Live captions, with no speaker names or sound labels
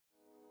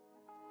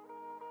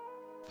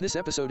This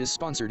episode is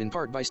sponsored in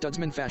part by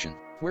Studsman Fashion,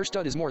 where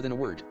stud is more than a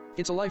word.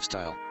 It's a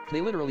lifestyle.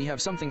 They literally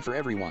have something for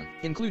everyone,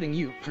 including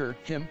you, her,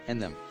 him,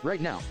 and them. Right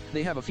now,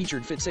 they have a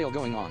featured fit sale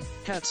going on.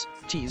 Hats,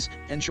 tees,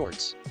 and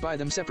shorts. Buy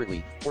them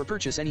separately, or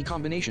purchase any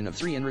combination of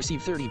 3 and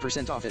receive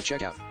 30% off at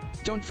checkout.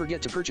 Don't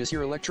forget to purchase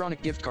your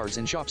electronic gift cards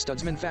and shop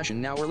Studsman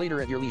Fashion now or later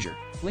at your leisure.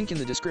 Link in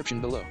the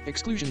description below.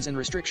 Exclusions and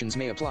restrictions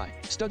may apply.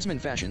 Studsman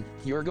Fashion,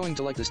 you're going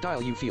to like the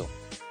style you feel.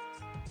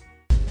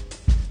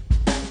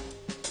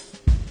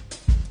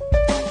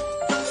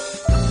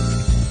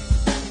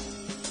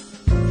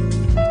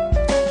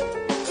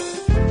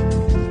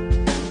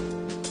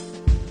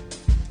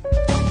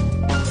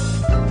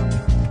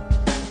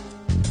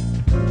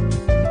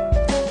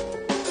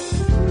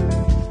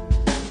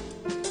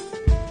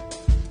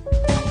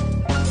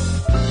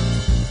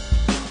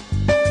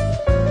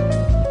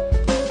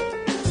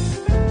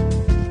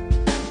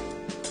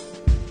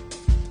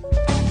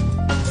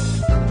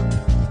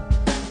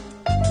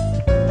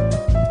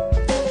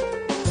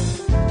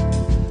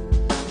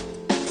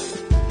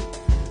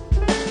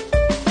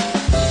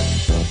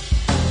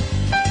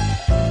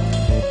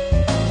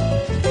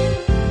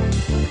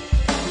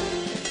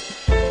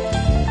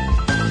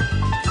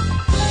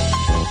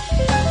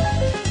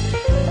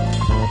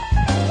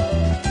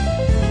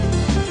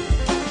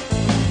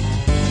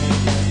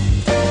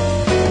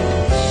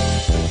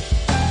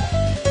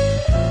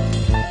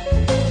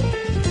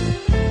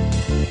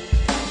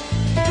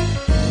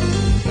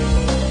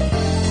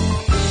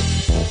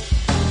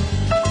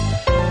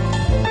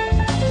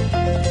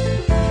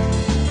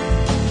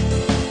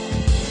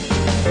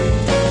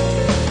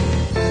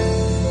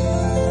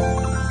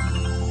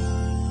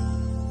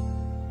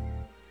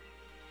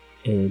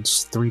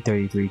 It's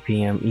 3:33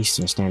 p.m.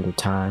 Eastern Standard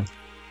Time,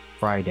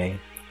 Friday,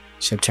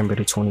 September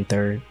the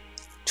 23rd,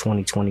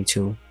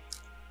 2022.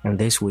 And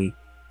this week,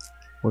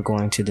 we're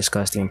going to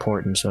discuss the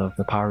importance of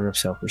the power of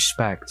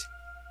self-respect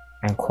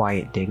and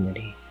quiet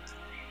dignity.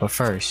 But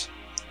first,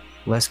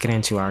 let's get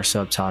into our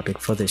subtopic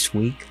for this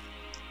week,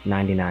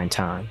 99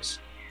 times.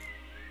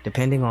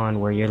 Depending on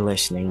where you're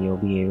listening, you'll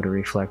be able to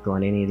reflect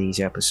on any of these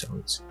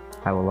episodes.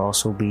 I will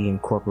also be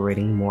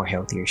incorporating more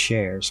healthier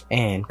shares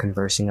and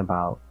conversing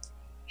about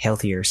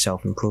healthier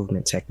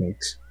self-improvement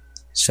techniques.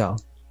 So,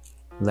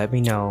 let me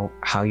know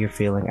how you're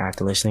feeling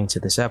after listening to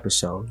this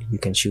episode. You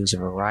can choose a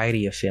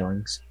variety of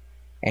feelings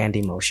and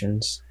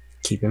emotions.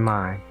 Keep in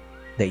mind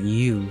that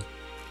you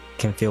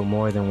can feel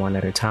more than one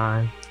at a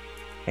time,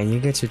 and you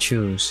get to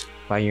choose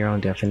by your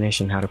own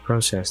definition how to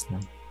process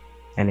them.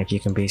 And if you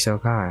can be so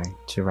kind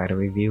to write a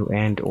review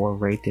and or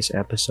rate this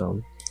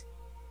episode,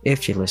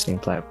 if your listening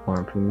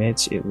platform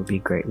permits, it would be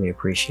greatly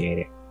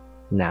appreciated.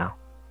 Now,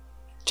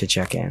 to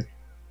check in.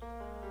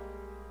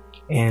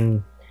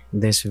 In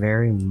this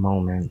very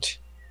moment,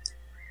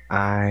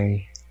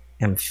 I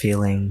am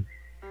feeling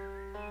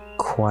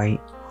quite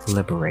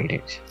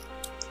liberated,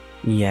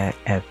 yet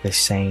at the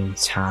same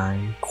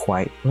time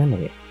quite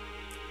limited.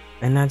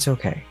 And that's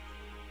okay.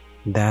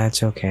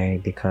 That's okay,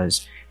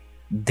 because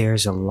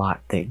there's a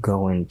lot that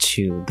go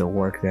into the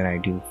work that I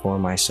do for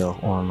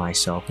myself, on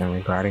myself, and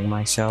regarding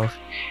myself.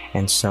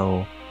 And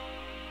so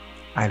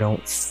I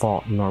don't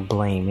fault nor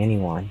blame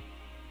anyone,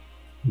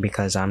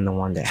 because I'm the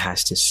one that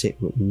has to sit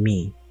with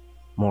me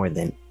more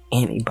than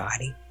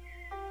anybody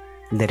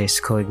that is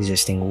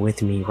coexisting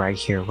with me right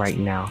here, right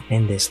now,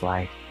 in this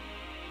life,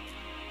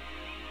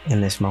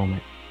 in this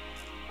moment.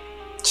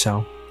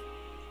 So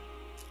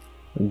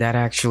that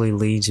actually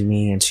leads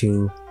me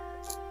into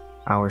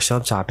our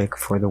subtopic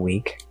for the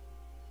week,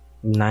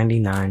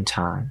 99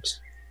 times.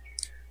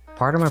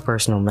 Part of my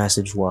personal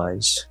message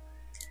was,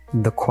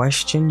 the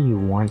question you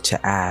want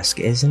to ask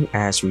isn't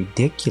as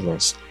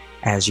ridiculous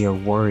as you're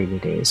worried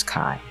it is,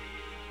 Kai.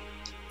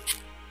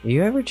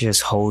 You ever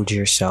just hold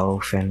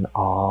yourself and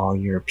all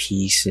your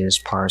pieces,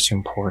 parts,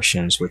 and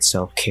portions with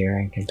self-care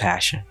and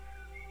compassion?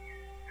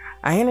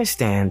 I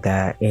understand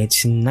that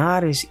it's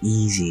not as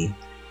easy,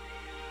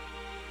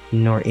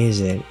 nor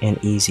is it an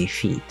easy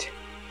feat.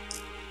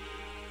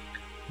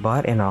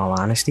 But in all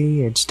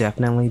honesty, it's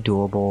definitely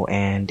doable,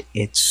 and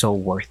it's so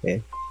worth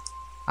it.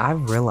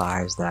 I've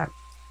realized that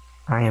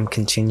I am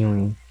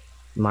continuing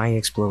my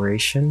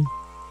exploration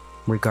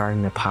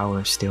regarding the power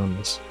of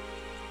stillness.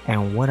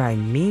 And what I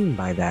mean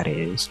by that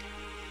is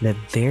that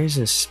there's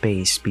a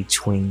space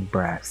between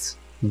breaths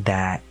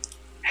that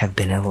have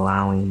been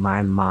allowing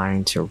my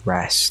mind to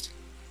rest.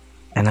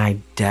 And I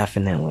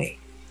definitely,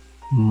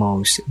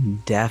 most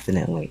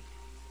definitely,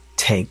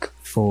 take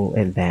full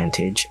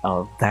advantage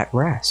of that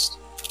rest.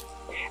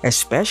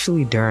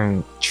 Especially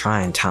during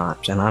trying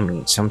times. And I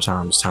mean,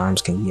 sometimes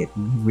times can get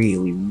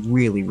really,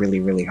 really, really,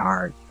 really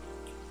hard.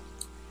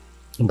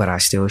 But I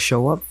still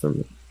show up for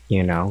me,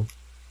 you know?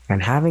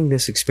 And having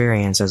this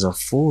experience as a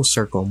full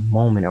circle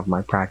moment of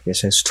my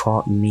practice has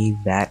taught me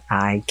that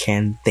I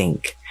can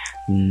think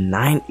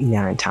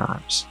 99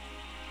 times.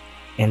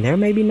 And there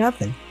may be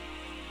nothing.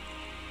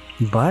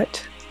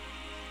 But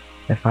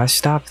if I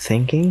stop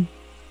thinking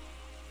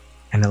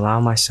and allow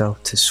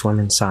myself to swim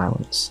in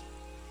silence,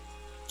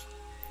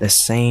 the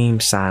same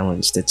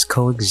silence that's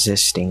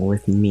coexisting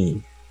with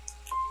me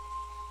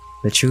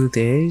The truth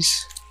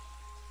is,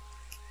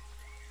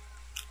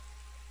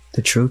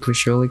 the truth will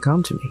surely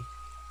come to me.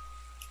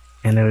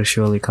 And it'll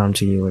surely come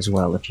to you as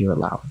well if you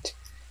allow it.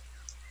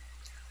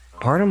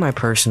 Part of my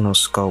personal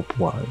scope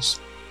was,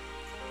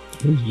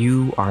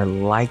 you are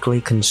likely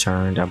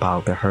concerned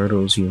about the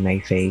hurdles you may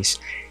face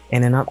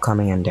in an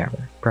upcoming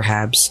endeavor.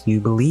 Perhaps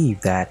you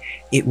believe that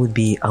it would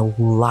be a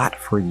lot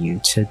for you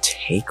to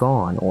take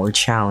on or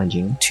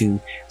challenging to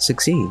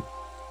succeed.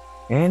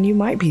 And you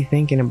might be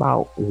thinking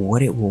about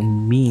what it will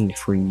mean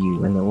for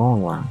you in the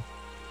long run.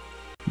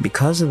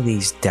 Because of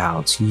these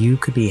doubts, you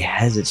could be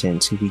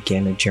hesitant to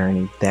begin a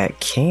journey that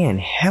can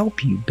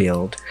help you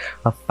build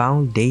a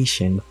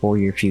foundation for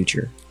your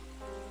future.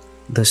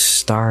 The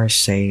stars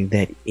say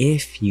that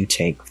if you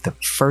take the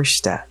first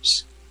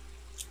steps,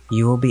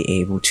 you will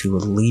be able to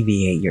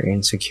alleviate your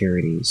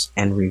insecurities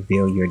and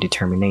reveal your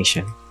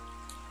determination.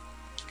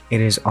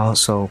 It is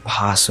also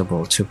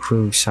possible to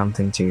prove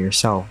something to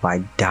yourself by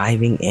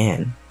diving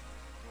in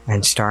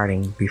and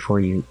starting before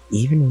you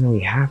even really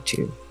have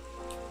to.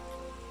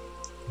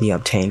 The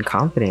obtained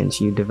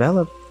confidence you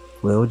develop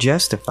will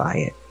justify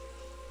it.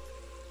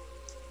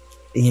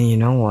 And you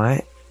know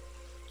what?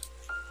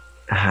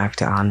 I have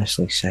to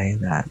honestly say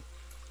that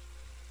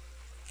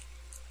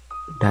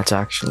that's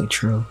actually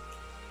true.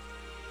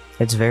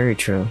 It's very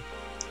true.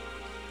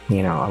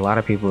 You know, a lot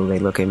of people, they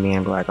look at me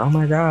and be like, oh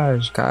my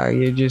gosh, Kai,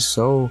 you're just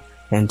so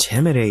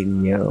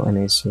intimidating, yo. And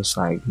it's just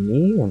like,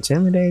 me?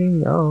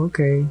 Intimidating? Oh,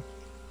 okay.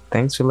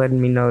 Thanks for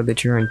letting me know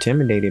that you're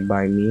intimidated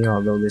by me,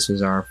 although this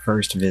is our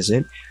first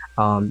visit.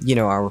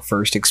 Our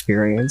first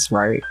experience,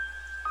 right?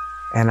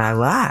 And I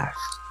laughed.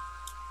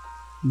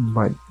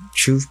 But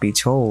truth be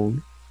told,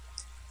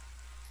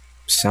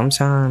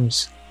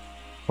 sometimes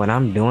when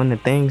I'm doing the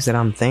things that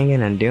I'm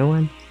thinking and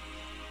doing,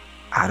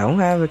 I don't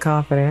have the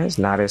confidence,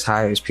 not as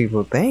high as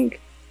people think.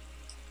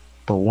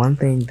 But one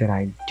thing that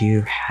I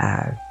do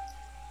have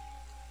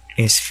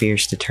is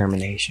fierce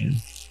determination.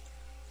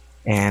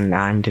 And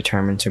I'm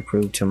determined to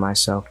prove to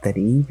myself that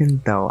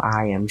even though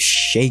I am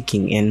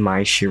shaking in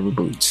my Shiver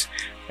boots,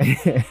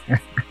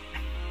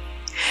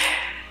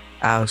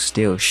 I'll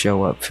still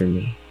show up for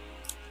me.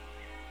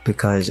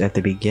 Because at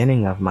the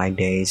beginning of my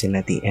days and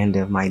at the end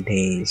of my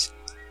days,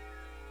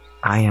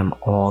 I am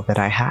all that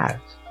I have,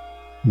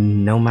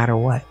 no matter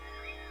what.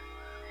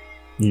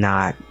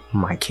 Not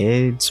my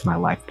kids, my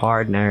life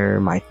partner,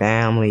 my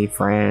family,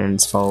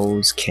 friends,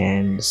 foes,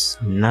 kins,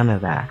 none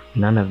of that,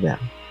 none of them.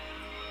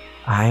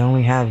 I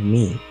only have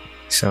me.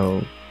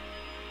 So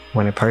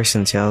when a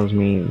person tells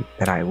me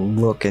that I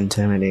look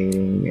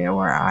intimidating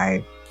or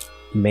I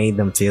made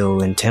them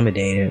feel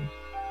intimidated,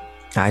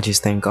 I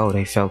just think, oh,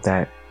 they felt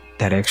that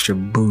extra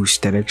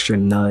boost, that extra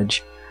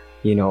nudge,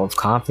 of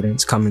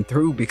confidence coming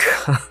through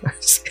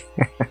because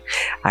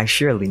I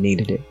surely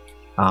needed it.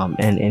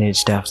 And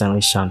it's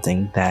definitely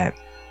something that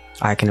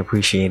I can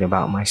appreciate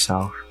about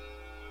myself,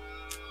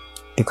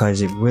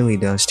 because it really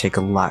does take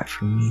a lot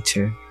for me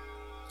to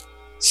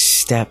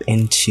step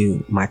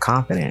into my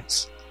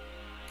confidence.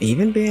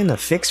 Even being a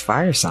fixed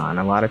fire sign,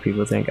 a lot of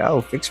people think,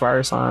 oh, fixed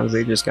fire signs,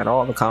 they just got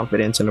all the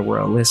confidence in the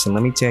world. Listen,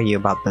 let me tell you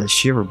about the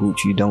shiver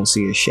boots you don't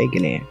see us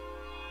shaking in.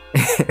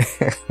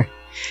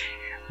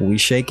 We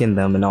shaking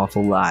them an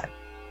awful lot,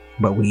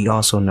 but we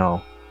also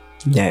know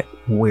that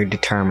we're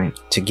determined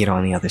to get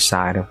on the other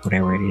side of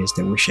whatever it is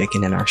that we're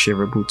shaking in our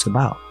shiver boots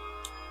about.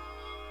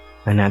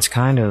 And that's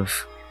kind of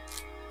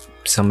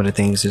some of the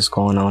things that's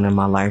going on in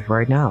my life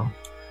right now.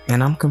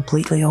 And I'm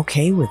completely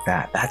okay with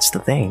that. That's the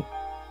thing.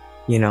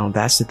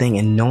 That's the thing.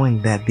 And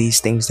knowing that these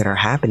things that are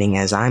happening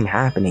as I'm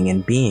happening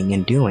and being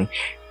and doing,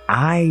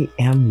 I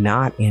am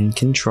not in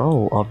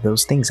control of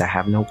those things. I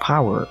have no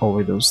power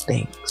over those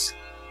things.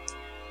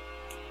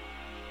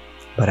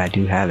 But I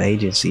do have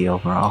agency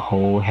over a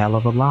whole hell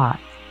of a lot.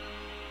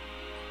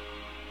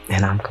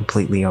 And I'm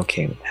completely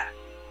okay with that.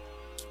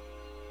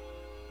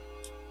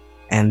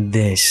 And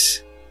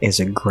this is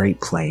a great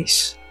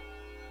place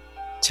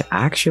to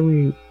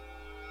actually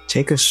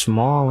take a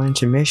small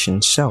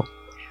intermission. So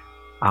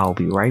I'll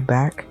be right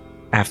back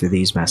after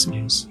these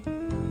messages.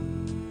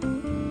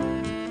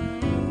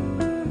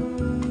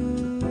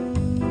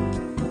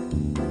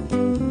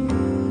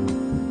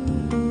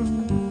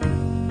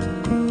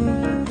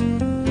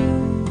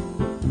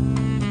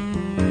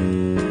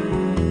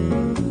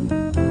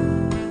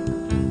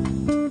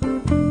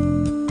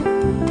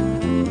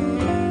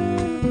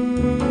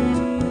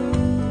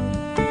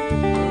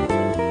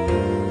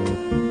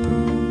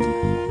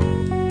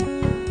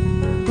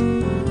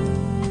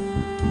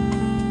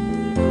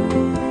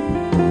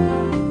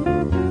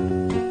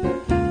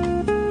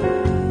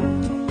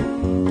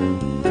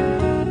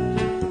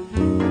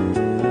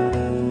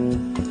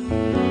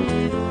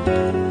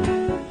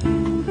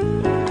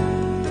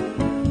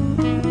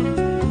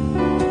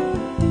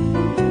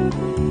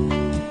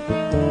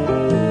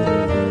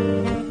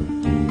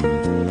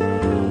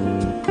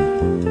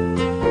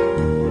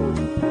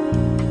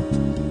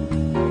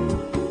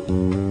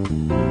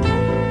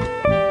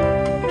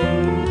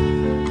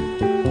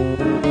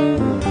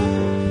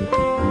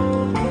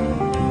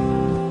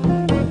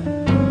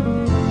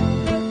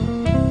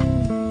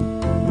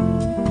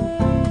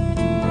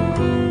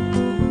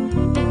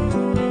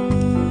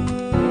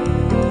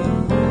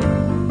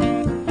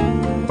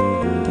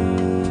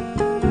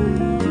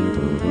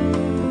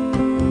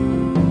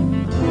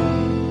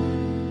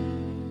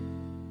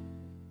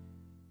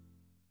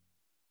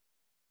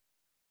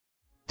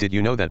 Did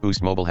you know that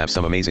Boost Mobile have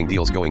some amazing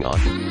deals going on?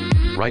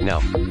 Right now,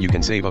 you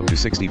can save up to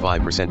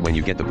 65% when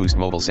you get the Boost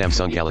Mobile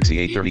Samsung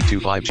Galaxy A32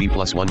 5G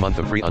plus 1 month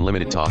of free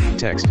unlimited talk,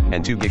 text,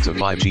 and 2 gigs of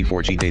 5G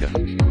 4G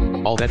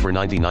data. All that for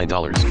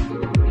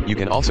 $99. You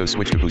can also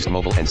switch to Boost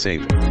Mobile and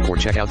save, or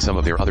check out some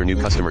of their other new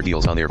customer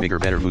deals on their bigger,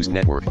 better Boost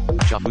network.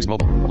 Shop Boost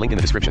Mobile, link in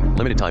the description.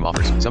 Limited time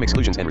offers, some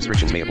exclusions and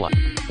restrictions may apply.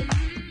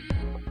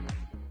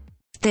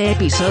 Este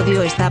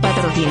episodio está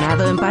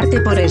patrocinado en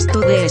parte por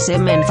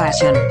S2E1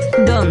 Fashion,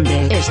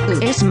 donde esto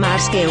es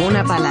más que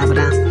una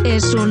palabra,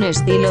 es un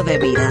estilo de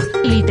vida.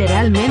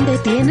 Literalmente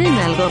tienen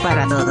algo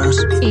para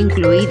todos,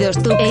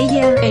 incluidos tú,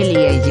 ella, él y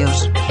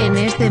ellos. En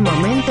este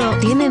momento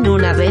tienen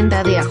una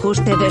venta de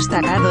ajuste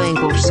destacado en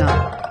curso.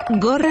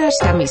 Gorras,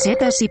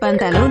 camisetas y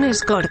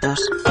pantalones cortos.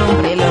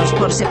 Cómprelos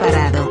por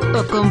separado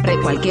o compre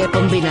cualquier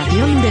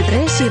combinación de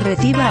 3 y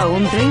reciba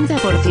un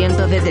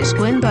 30% de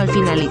descuento al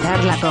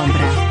finalizar la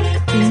compra.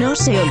 No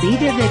se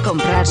olvide de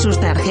comprar sus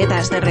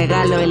tarjetas de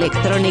regalo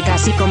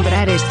electrónicas y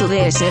comprar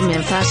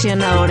S2E1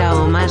 Fashion ahora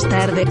o más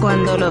tarde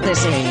cuando lo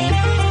desee.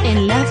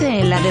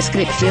 Enlace en la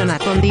descripción a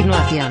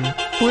continuación.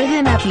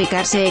 Pueden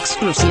aplicarse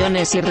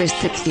exclusiones y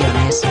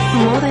restricciones.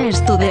 Moda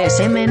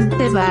S2E1,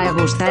 te va a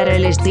gustar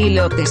el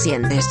estilo que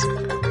sientes.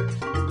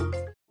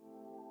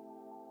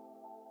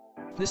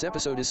 This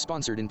episode is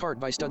sponsored in part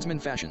by Studsman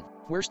Fashion,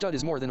 where stud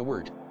is more than a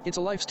word. It's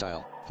a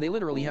lifestyle. They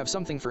literally have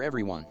something for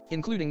everyone,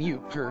 including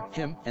you, her,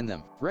 him, and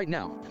them. Right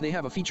now, they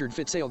have a featured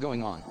fit sale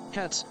going on.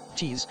 Hats,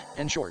 tees,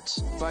 and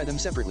shorts. Buy them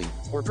separately,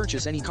 or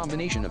purchase any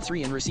combination of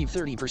 3 and receive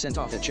 30%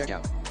 off at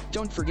checkout.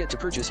 Don't forget to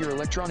purchase your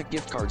electronic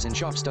gift cards and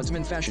shop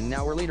Studsman Fashion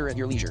now or later at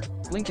your leisure.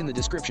 Link in the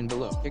description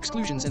below.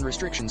 Exclusions and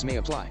restrictions may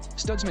apply.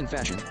 Studsman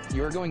Fashion,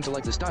 you're going to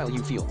like the style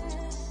you feel.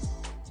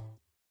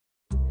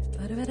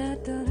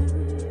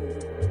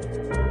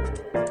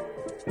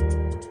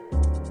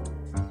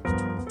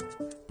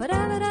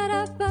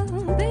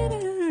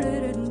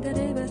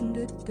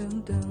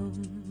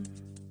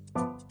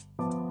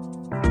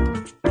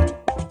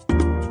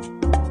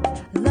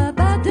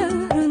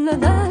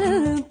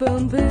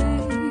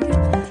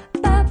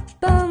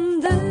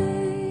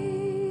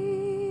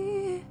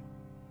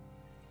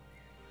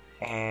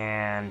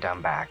 And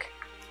I'm back.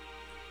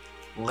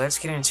 Let's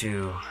get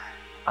into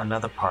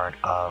another part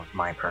of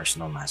my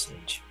personal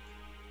message.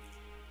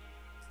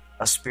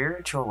 A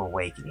spiritual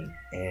awakening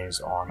is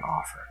on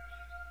offer.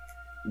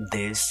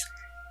 This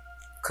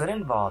could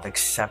involve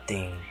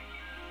accepting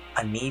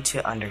a need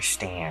to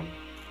understand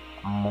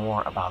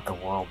more about the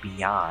world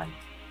beyond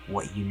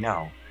what you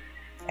know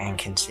and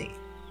can see.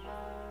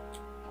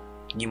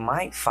 You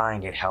might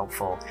find it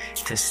helpful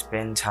to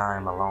spend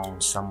time alone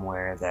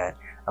somewhere that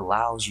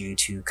allows you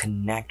to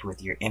connect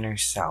with your inner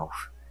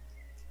self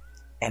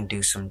and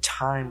do some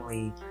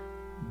timely,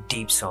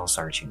 deep soul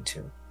searching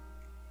too.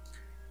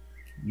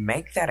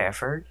 Make that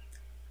effort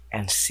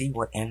and see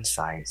what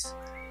insights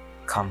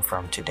come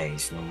from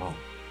today's new moon.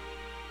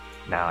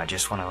 Now, I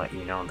just want to let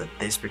you know that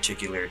this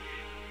particular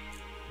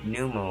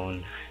new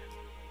moon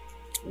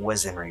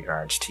was in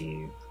regards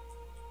to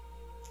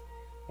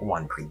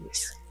one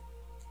previous.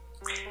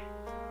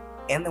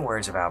 In the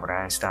words of Albert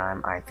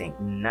Einstein, I think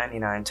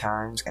 99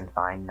 times and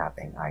find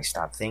nothing. I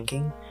stop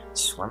thinking,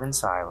 swim in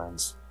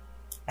silence,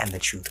 and the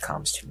truth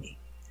comes to me.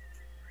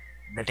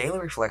 The daily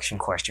reflection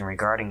question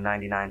regarding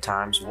 99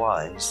 times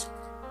was,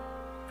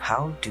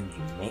 how do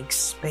you make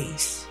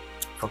space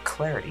for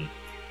clarity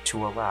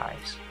to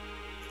arise?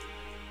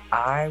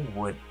 I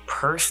would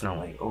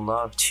personally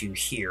love to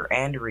hear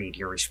and read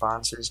your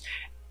responses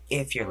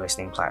if your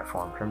listening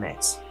platform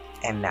permits.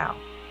 And now,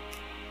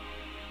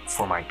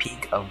 for my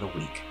peak of the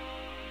week.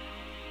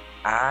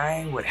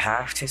 I would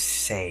have to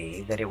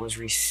say that it was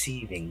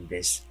receiving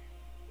this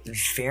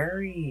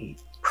very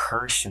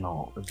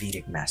personal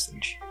Vedic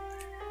message.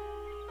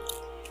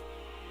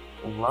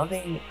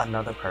 Loving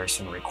another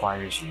person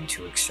requires you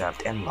to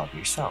accept and love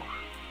yourself.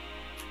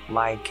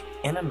 Like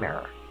in a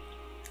mirror,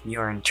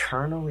 your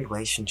internal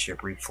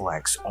relationship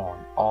reflects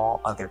on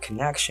all other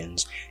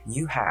connections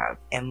you have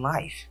in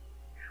life.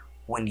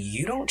 When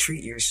you don't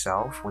treat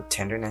yourself with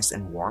tenderness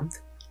and warmth,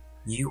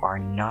 you are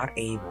not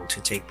able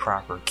to take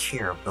proper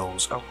care of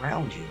those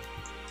around you.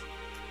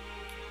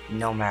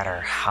 No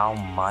matter how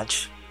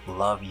much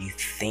love you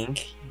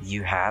think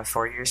you have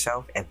for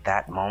yourself at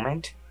that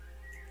moment,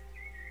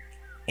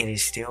 it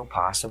is still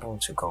possible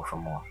to go for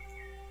more.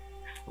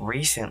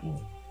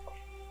 Recently,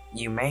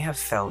 you may have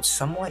felt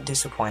somewhat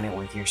disappointed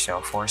with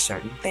yourself for a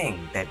certain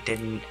thing that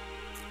didn't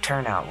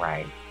turn out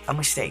right, a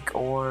mistake,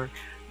 or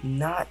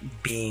not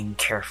being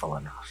careful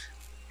enough.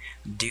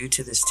 Due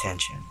to this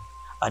tension,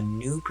 a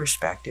new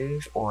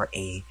perspective or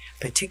a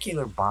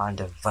particular bond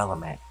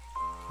development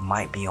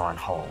might be on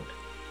hold.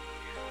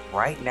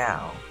 Right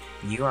now,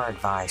 you are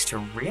advised to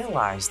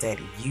realize that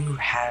you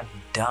have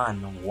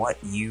done what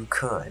you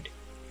could.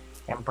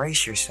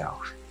 Embrace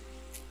yourself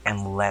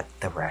and let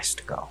the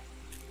rest go.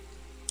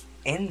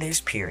 In this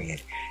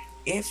period,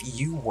 if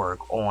you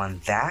work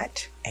on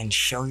that and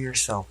show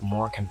yourself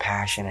more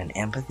compassion and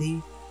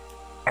empathy,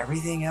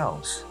 everything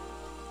else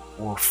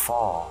will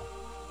fall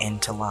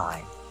into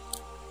line.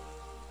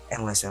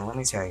 And listen, let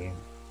me tell you,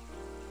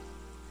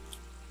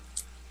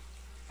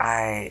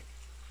 I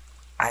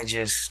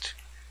just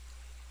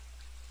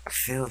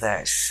feel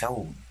that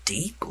so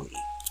deeply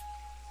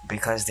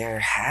because there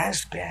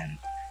has been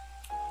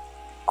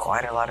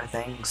quite a lot of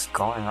things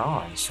going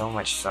on, so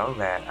much so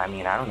that, I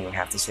mean, I don't even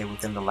have to say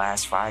within the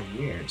last 5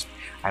 years.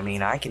 I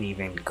mean, I can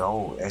even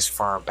go as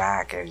far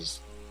back as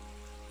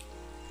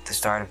the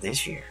start of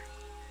this year,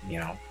 you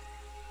know.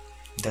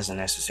 It doesn't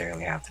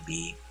necessarily have to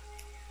be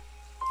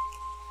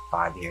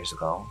 5 years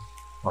ago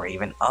or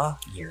even a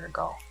year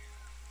ago.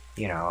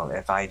 You know,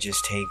 if I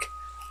just take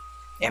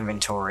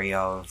inventory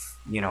of,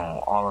 you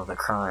know, all of the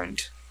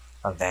current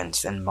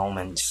events and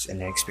moments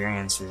and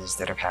experiences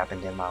that have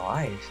happened in my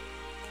life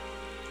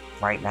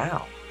right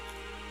now,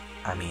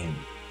 I mean,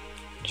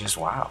 just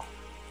wow.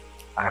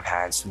 I've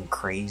had some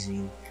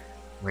crazy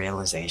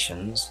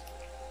realizations,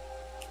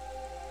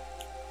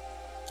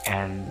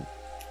 and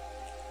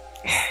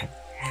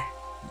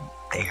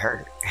they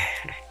hurt.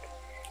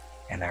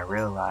 And I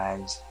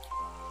realize,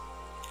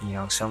 you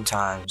know,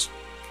 sometimes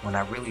when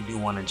I really do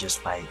want to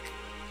just like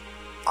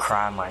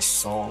cry my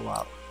soul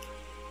up,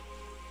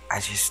 I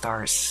just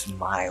start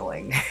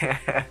smiling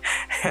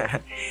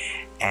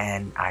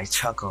and I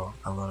chuckle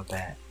a little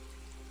bit.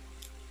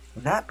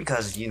 Not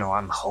because, you know,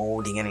 I'm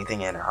holding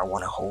anything in or I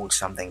want to hold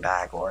something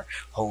back or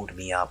hold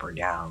me up or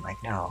down. Like,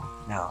 no.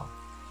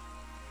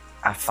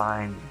 I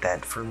find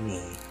that for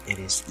me, it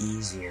is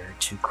easier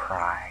to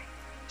cry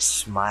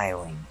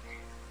smiling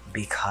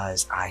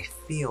because I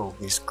feel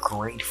this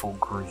grateful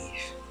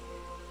grief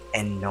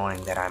and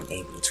knowing that I'm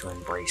able to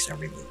embrace a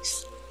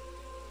release.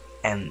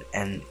 And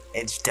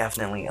it's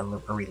definitely a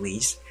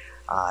release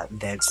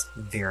that's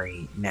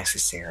very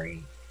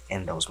necessary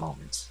in those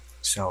moments.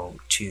 So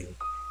to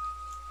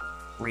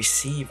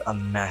receive a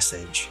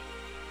message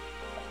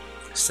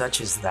such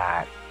as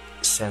that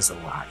says a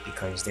lot,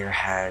 because there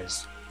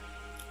has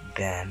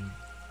been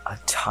a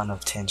ton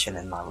of tension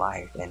in my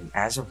life. And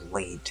as of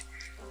late,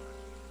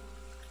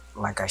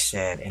 like I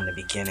said in the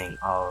beginning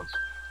of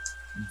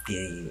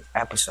the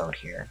episode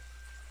here,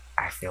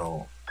 I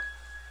feel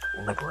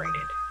liberated.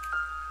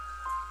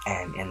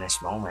 And in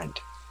this moment,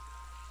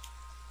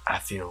 I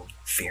feel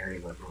very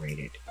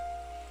liberated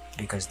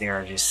because there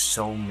are just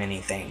so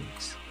many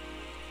things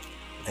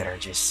that are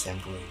just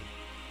simply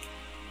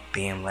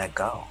being let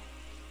go.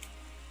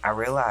 I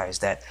realize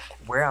that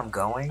where I'm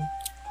going,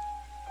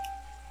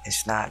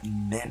 it's not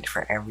meant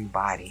for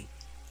everybody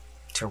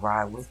to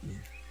ride with me.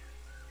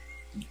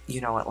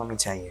 You know what? Let me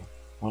tell you.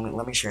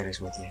 Let me share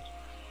this with you.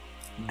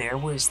 There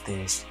was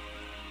this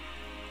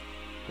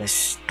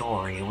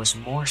story. It was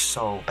more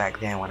so back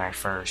then when I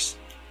first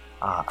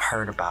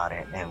heard about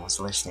it and was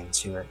listening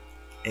to it.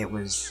 It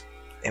was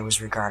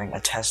regarding a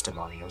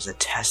testimony. It was a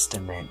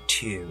testament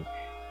to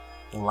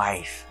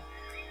life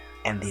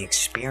and the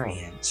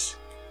experience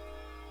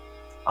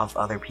of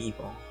other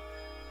people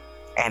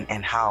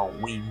and how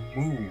we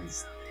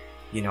move,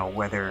 you know,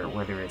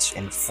 whether it's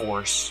in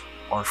force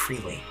or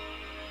freely,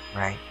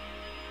 right?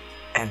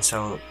 And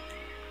so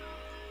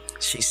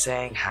she's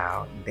saying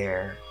how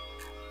there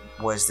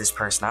was this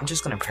person. I'm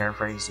just going to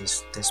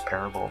paraphrase this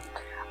parable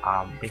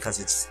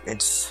because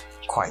it's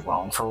quite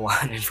long for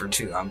one, and for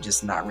two, I'm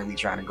just not really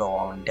trying to go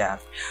all in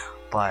depth.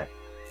 But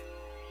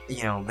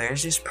you know,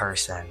 there's this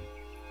person.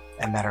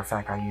 As a matter of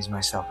fact, I use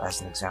myself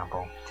as an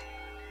example.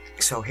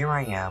 So here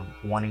I am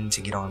wanting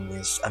to get on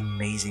this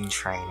amazing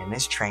train, and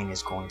this train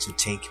is going to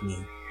take me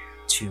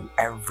to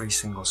every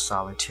single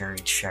solitary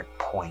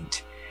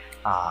checkpoint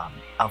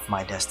of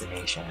my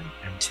destination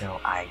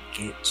until I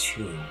get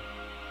to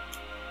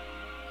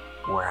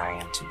where I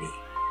am to be.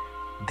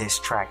 This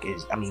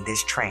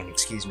train,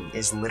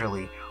 is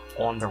literally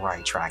on the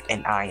right track,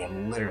 and I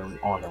am literally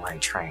on the right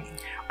train.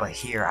 But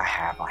here I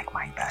have like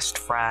my best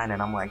friend,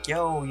 and I'm like,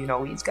 yo, you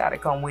know, he's gotta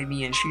come with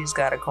me and she's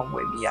gotta come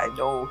with me. I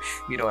know,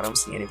 you know what I'm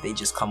saying? If they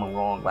just come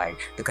along, like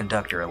the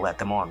conductor will let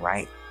them on,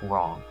 right?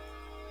 Wrong.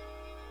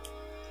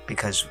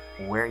 Because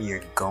where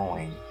you're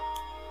going,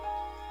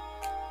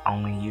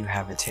 only you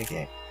have a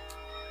ticket.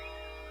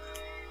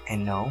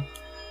 And no,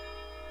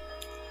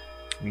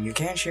 you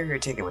can't share your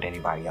ticket with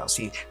anybody else.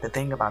 See, the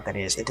thing about that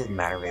is, it didn't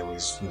matter if it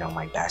was, you know,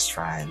 my best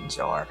friends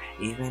or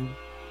even,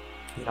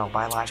 you know,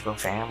 biological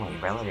family,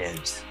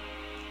 relatives,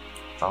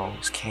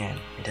 foes, kin.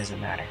 It doesn't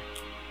matter.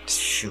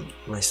 Shoot,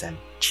 listen,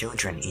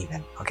 children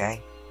even,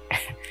 okay?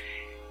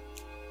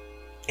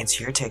 It's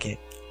your ticket.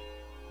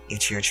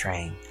 It's your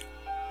train.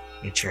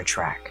 It's your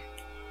track.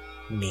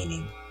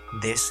 Meaning,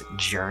 this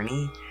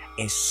journey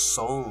is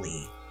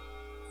solely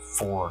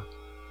for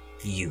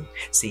you.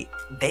 See,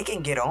 they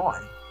can get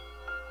on,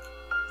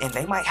 and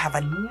they might have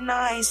a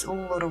nice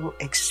little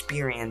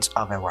experience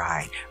of a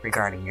ride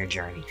regarding your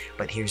journey.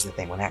 But here's the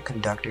thing, when that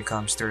conductor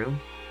comes through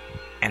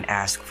and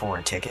asks for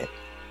a ticket,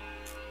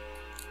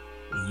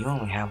 you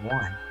only have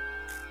one.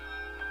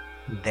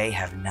 They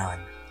have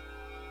none.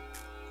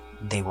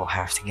 They will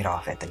have to get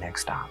off at the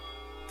next stop.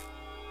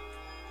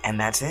 And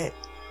that's it.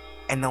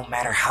 And no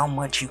matter how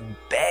much you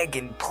beg beg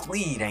and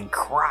plead and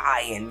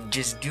cry and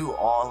just do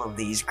all of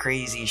these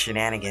crazy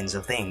shenanigans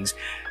of things,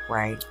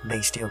 right?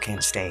 They still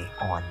can't stay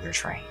on your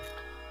train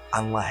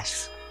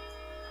unless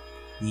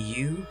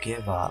you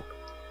give up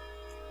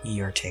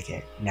your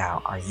ticket.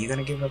 Now, are you going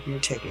to give up your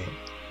ticket?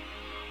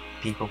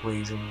 People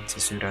pleasing to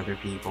suit other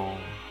people.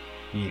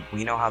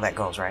 We know how that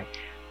goes, right?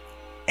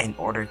 In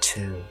order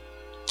to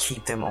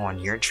keep them on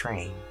your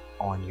train,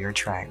 on your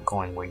track,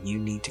 going where you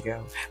need to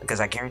go. Because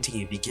I guarantee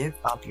you, if you give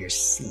up your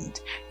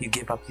seat, you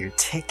give up your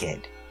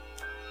ticket,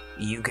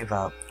 you give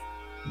up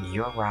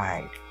your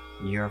ride,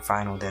 your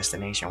final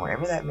destination,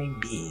 wherever that may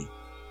be,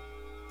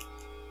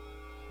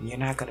 you're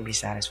not going to be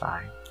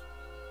satisfied.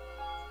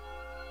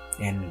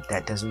 And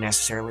that doesn't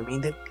necessarily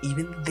mean that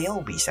even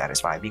they'll be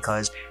satisfied,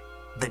 because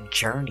the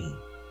journey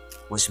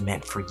was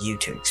meant for you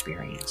to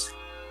experience,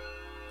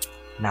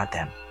 not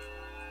them.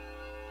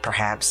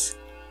 Perhaps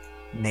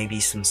maybe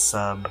some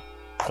sub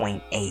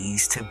point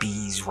A's to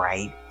B's,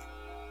 right?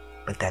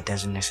 But that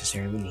doesn't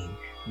necessarily mean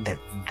that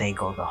they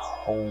go the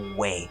whole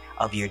way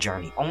of your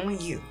journey. Only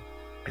you.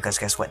 Because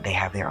guess what? They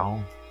have their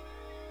own.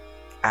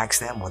 Ask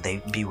them, will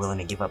they be willing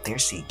to give up their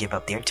seat, give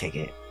up their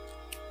ticket,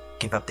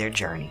 give up their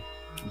journey,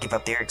 give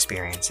up their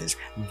experiences,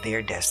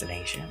 their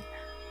destination?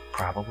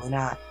 Probably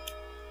not.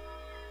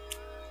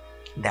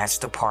 That's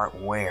the part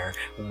where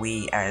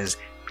we as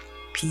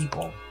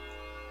people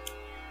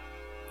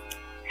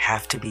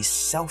have to be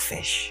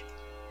selfish.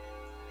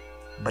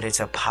 But it's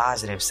a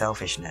positive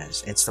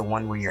selfishness. It's the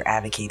one where you're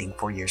advocating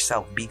for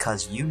yourself,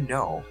 because you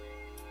know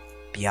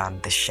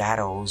beyond the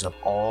shadows of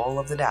all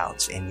of the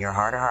doubts in your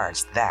heart of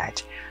hearts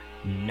that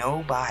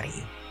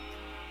nobody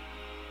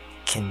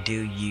can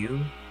do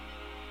you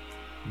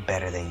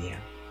better than you.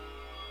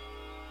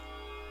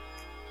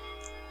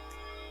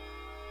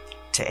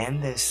 To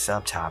end this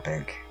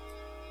subtopic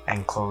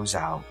and close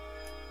out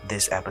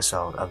this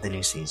episode of the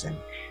new season,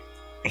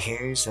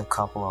 here's a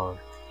couple of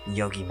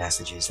yogi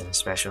messages and a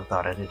special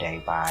thought of the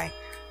day by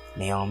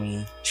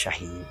Naomi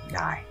Shahid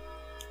Nye.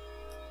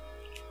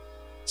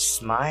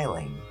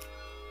 Smiling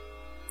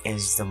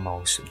is the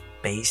most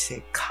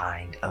basic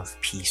kind of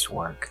peace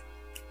work.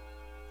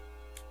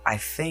 I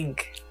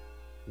think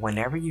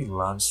whenever you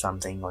love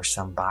something or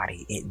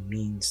somebody, it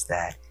means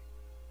that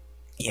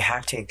you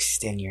have to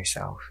extend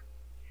yourself.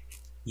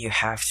 You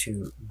have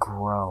to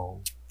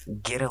grow,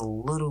 get a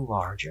little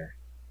larger.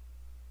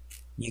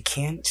 You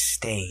can't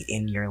stay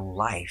in your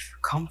life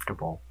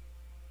comfortable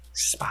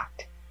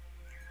spot.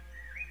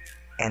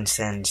 And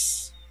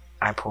since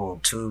I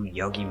pulled 2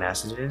 yogi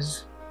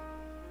messages,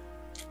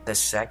 the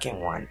second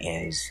one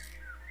is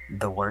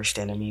the worst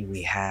enemy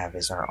we have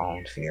is our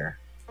own fear.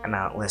 And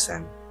now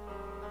listen,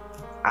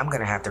 I'm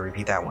gonna have to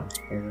repeat that one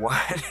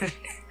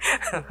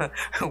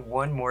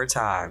one more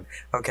time,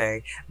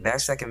 okay? That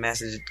second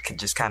message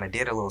just kind of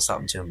did a little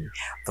something to me.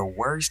 The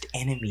worst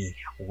enemy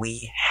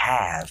we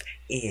have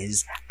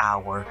is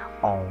our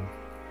own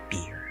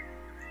fear.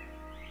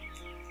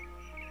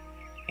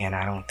 And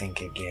I don't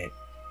think it get,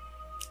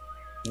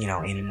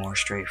 any more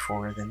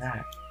straightforward than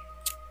that.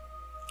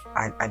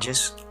 I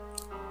just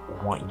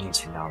want you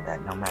to know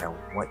that no matter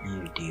what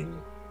you do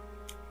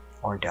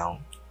or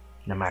don't,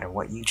 no matter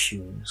what you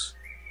choose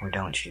or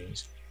don't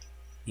choose,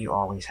 you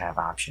always have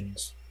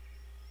options.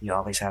 You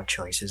always have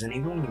choices. And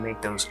even when you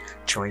make those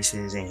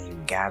choices and you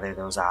gather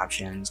those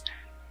options,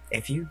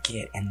 if you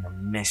get in the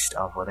midst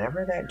of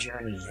whatever that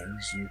journey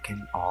is, you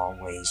can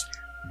always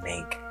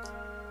make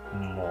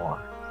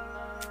more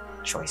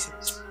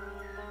choices.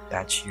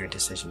 That's your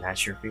decision.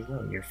 That's your free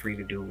will. You're free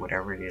to do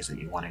whatever it is that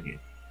you want to do.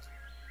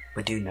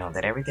 But do know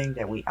that everything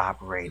that we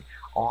operate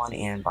on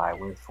and by,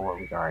 with, for,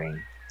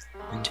 regarding,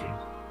 into,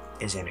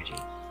 is energy.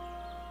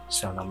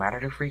 So no matter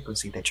the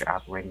frequency that you're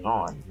operating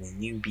on,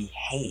 when you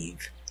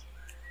behave,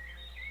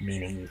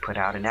 meaning you put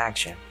out an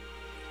action,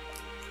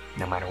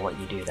 no matter what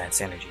you do,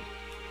 that's energy.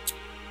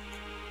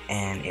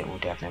 And it will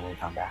definitely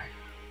come back.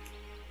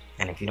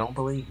 And if you don't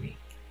believe me,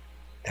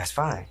 that's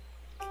fine.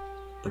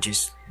 But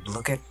just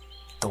look at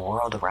the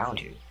world around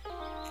you.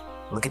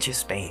 Look at your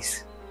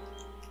space.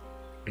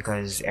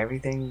 Because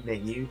everything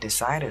that you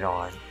decided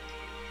on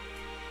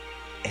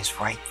is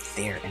right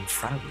there in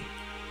front of you.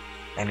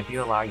 And if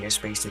you allow your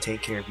space to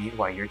take care of you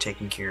while you're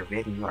taking care of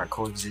it, and you are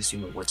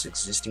coexisting with what's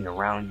existing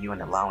around you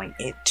and allowing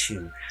it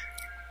to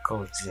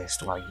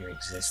coexist while you're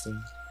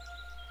existing,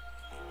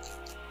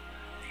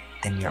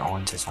 then you're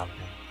on to something.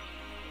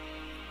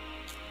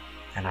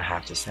 And I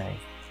have to say,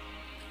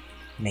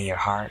 may your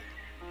heart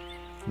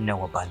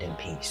know abundant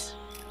peace.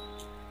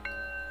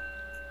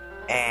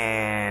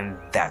 And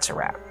that's a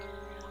wrap.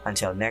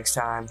 Until next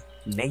time,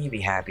 may you be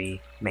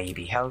happy, may you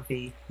be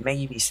healthy, may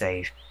you be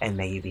safe, and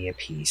may you be at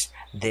peace.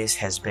 This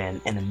has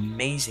been an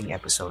amazing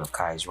episode of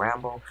Kai's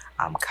Ramble.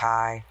 I'm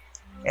Kai,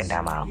 and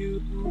I'm out.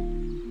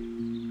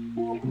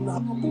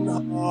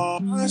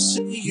 I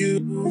see you.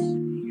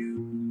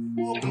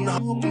 Open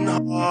up,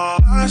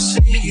 I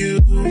see you.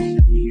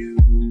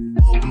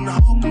 Open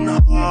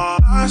up,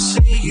 I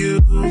see you.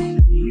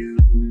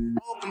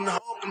 Open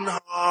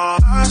up,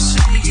 I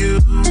see you.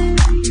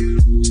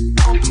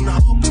 Open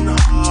up,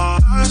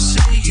 I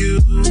see you.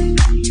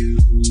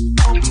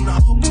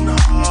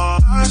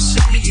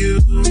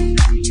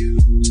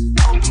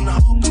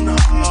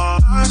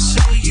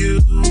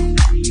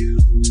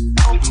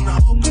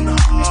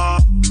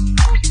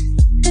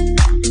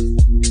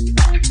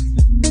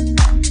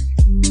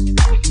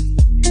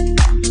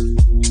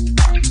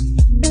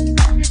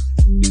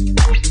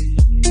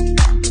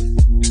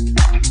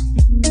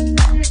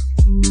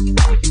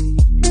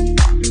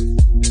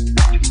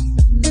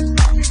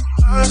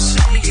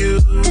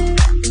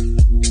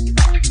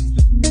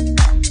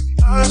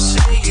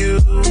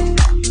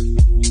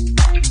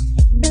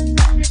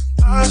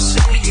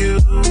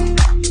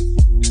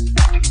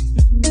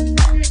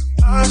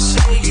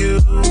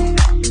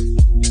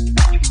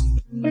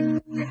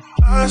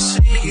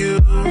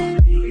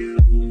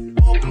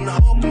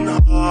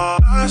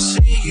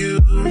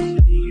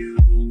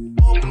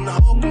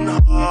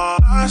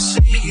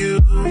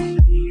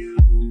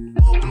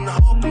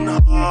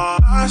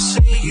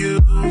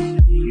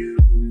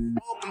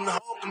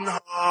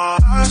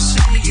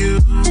 you.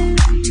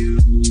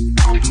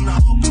 Open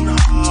up,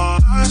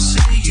 I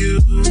see you.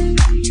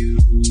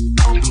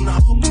 Open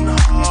up,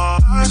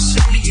 I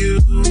see you.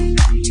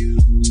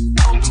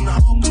 Open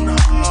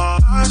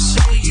up, I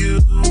see you.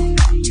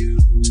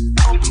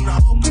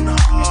 Open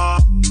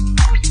up.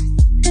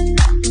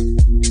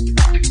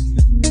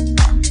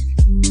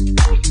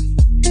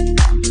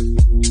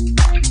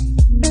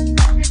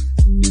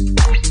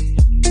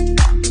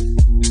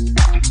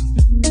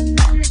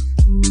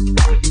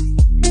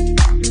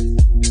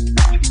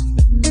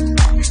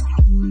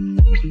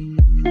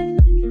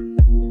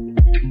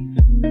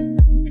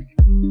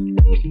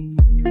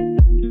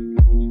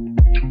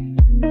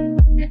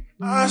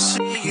 I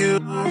see you.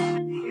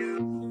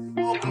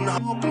 Open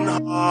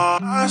up,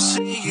 I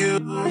see you.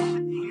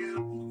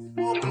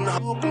 Open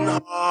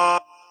up,